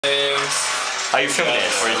Are you filming it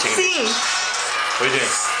or are you taking Sim. pictures? What are you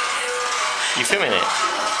doing? You filming it?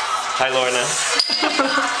 Hi, Lorna.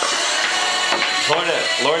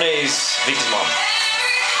 Lorna is Vicky's mom.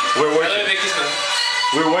 We're working. Hello, Vicky's mom.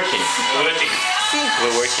 We're working. We're working. Sim.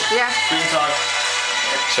 We're working. Yeah. Green talk.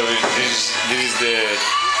 So this is the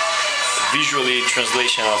visually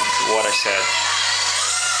translation of what I said.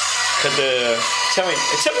 Tell me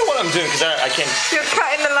what I'm doing because I can't. You're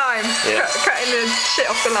cutting the lime. Yeah. Cutting the shit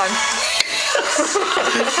off the lime.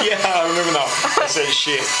 Yeah, I remember now. I said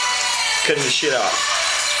shit. Cutting the shit out.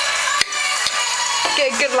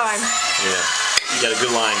 Get a good lime. Yeah, you got a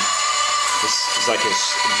good line. It's like a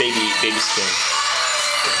baby skin.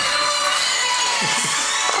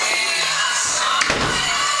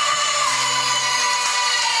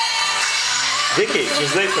 Vicky,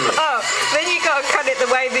 translate for me. Oh, then you gotta cut it the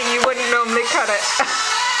way that you wouldn't normally cut it.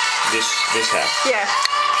 This half. Yeah.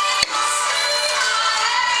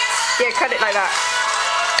 Yeah, cut it like that.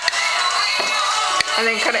 And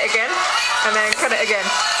then cut it again. And then cut it again.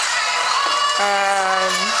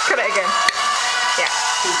 Cut it again. Yeah.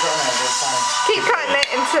 Keep cutting it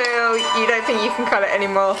until you don't think you can cut it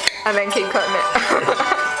anymore. And then keep cutting it.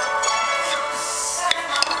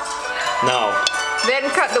 Now. Then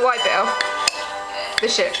cut the white bit off. The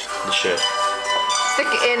shit. The shit. Stick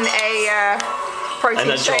it in a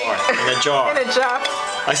protein shake. In a jar. In a jar.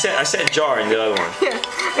 I said jar in the other one. Yeah.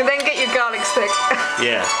 And then get your garlic stick.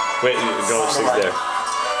 Yeah. Wait, garlic stick's there.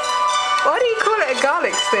 Why do you call it a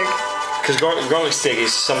garlic stick? Because garlic stick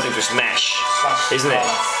is something to smash, isn't it?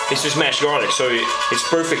 It's to smash garlic, so it's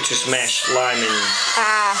perfect to smash lime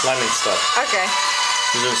and stuff. Okay.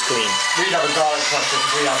 It's just clean. We have a garlic cluster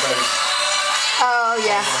because we have those. Oh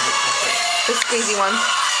yeah. The squeezy one.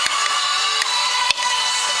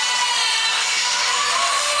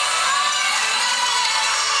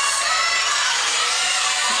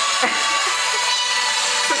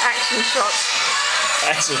 Some action shots.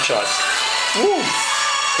 Action shot. Woo!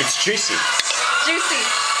 It's juicy. Juicy.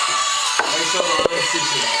 Make sure that it's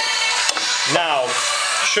juicy. Now,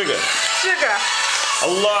 sugar. Sugar. A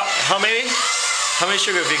lot. How many? How many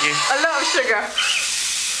sugar, Vicky? A lot of sugar.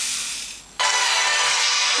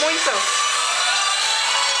 Muito.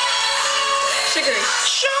 Sugary.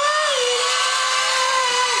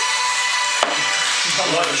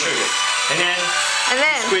 A lot of sugar. And then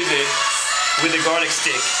squeeze it with the garlic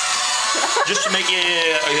stick. Just to make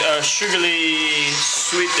it a sugary,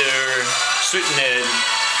 sweetened,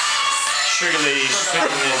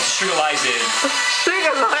 sugarized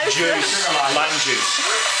juice, lime juice.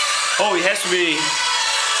 Oh, it has to be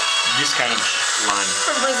this kind of lime.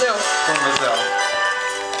 From Brazil. From Brazil.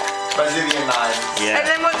 Brazilian lime. Yeah. And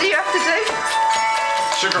then what do you have to do?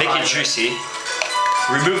 Sugar Make lime. it juicy.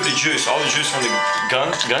 Remove the juice, all the juice from the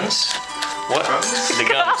guns. What? The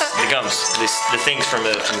gums. The things from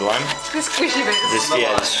the lime. The squishy bits.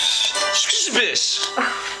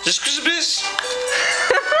 The squishy bits.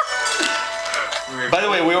 By the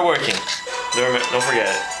way, we are working. Don't forget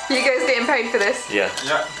it. You guys getting paid for this? Yeah.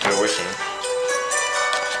 Yeah. We're working.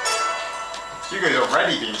 You guys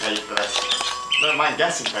already being paid for this. Don't mind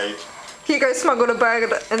getting paid. Hugo smuggled a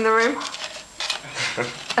burger in the room.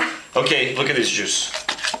 Okay, look at this juice.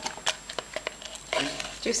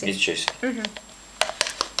 Juicy. It's juice. And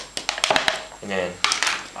then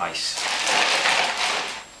ice.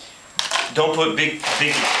 Don't put big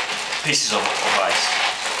pieces of ice.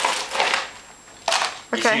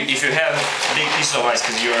 Okay. If you have big pieces of ice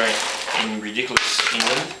because you're in ridiculous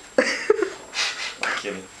England,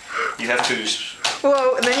 you have to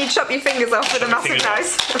Whoa, and then you chop your fingers off with a Chop your massive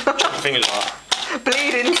fingers knife. chop your fingers off.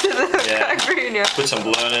 Bleed into the caipirinha. Put some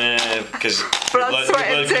blood in it because Blood, sweat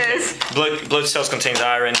and tears. blood cells contains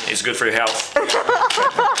iron. It's good for your health.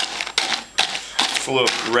 Full of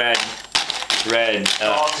red.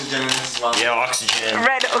 Oxygen in this as well. Yeah, oxygen.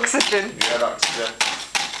 Red oxygen. Red oxygen.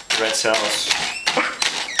 Red cells.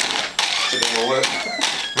 It will work.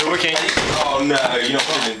 We're working. Oh no, you're not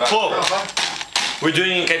filming back. Paul, we're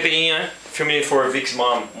doing Caipirinha, filming it for Vic's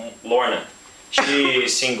mom, Lorna. She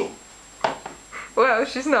is single. Well,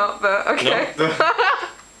 she's not, but okay. No.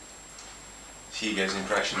 She goes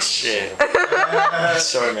impressions. Yeah.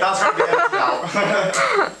 Sorry, man. That's going to be edited out.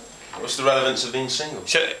 What's the relevance of being single?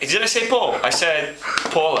 So, did I say Paul? I said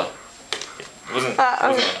Paula. It wasn't.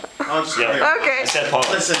 Oh. I'll just Yeah. carry on. Okay. I said Paula.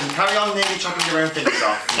 Listen, carry on nearly chopping your own fingers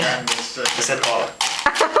off. Yeah, I said Paula.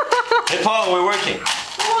 Hey Paula, we're working.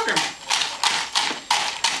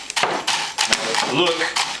 Look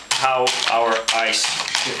how our ice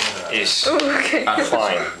is Ooh, okay.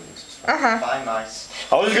 fine. Fine, nice.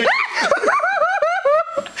 I was good.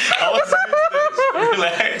 I was good.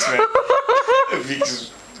 Relax, man.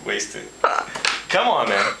 Vic's wasted. Come on,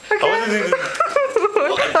 man. Okay.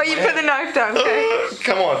 Oh, you put the knife down, okay?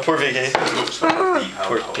 Come on, poor Vicky.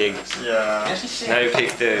 Poor pig. Yeah. Now you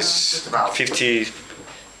pick this 50%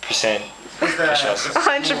 cachaça.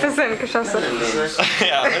 100% cachaça.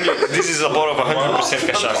 Yeah, this is a bottle of 100%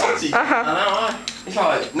 cachaça. I know. It's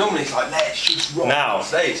like normally it's like let's just rock. Now.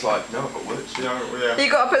 Today it's like no, but works. Yeah. You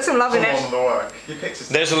gotta put some love in On it. the work. He picks his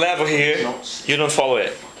There's a level here. You don't follow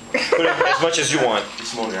it. Put it as much as you want.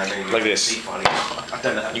 This morning I think Like this. I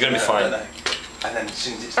don't know. You're gonna be fine. And then as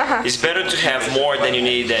soon as it's It's better to have more than you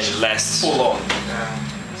need than less. full on.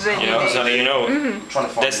 You know, so you know Trying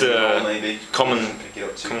to find that's the the roll, maybe. common Pick it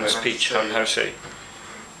up too common quick. speech. How to say?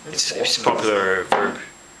 It's a popular verb.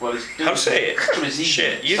 Well, it's How to say it?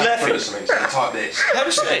 Shit, you laughing? So type this. How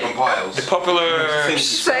to say it? Compiles. The popular Say,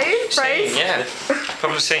 saying, phrase? yeah.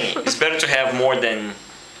 Popular saying. It's better to have more than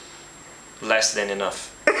less than enough.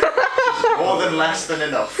 more than less than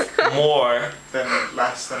enough. More Than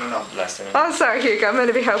less than enough. less than enough. Oh, sorry, Hugo, I'm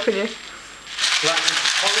gonna be helping you. Like a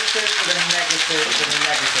positive with a negative with a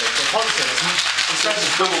negative. So positive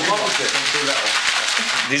is double positive. too little.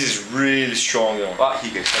 This is really strong though. But you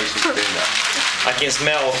can taste it doing that. I can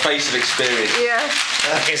smell Face of experience. Yeah.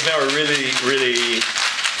 I can smell a really, really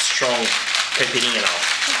strong caipirinha now.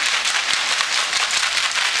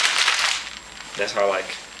 That's how I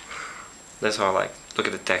like. That's how I like. Look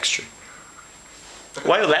at the texture.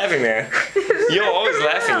 Why are you laughing, man? You're always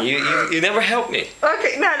laughing. You never help me.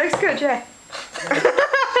 Okay, no, it looks good, yeah.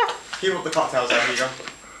 Keep up the cocktails there, Hugo.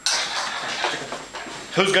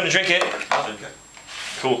 Who's gonna drink it? I'll drink it.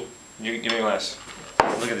 Cool. You give me a glass.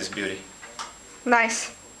 Look at this beauty.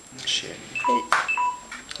 Nice. Shit.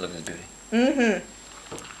 Look at this beauty. Mm-hmm.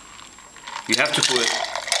 You have to put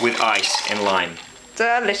with ice and lime.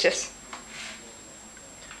 Delicious.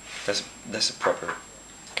 That's a proper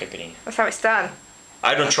caipirinha. That's how it's done.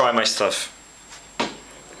 I don't try my stuff.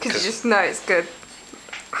 Because you just know it's good.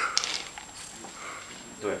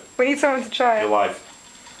 Do it. We need someone to try You're it. live.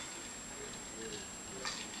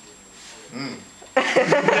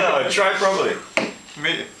 No, try properly.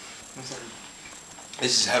 Me.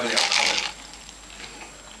 This is heavily alcoholic.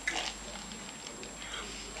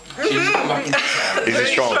 Is it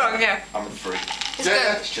strong? Yeah. I'm a freak. It's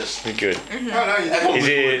Yeah, good. It's just. Good. No, no, you Is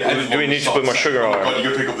it? Do we need to put more sugar Oh on? my god, you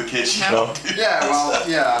go pick up the kids. No. Yeah, well,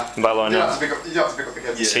 yeah. Bye, Lorna. You have to pick up the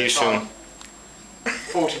kids. See you soon.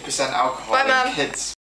 40% alcohol Bye, in Mum. kids.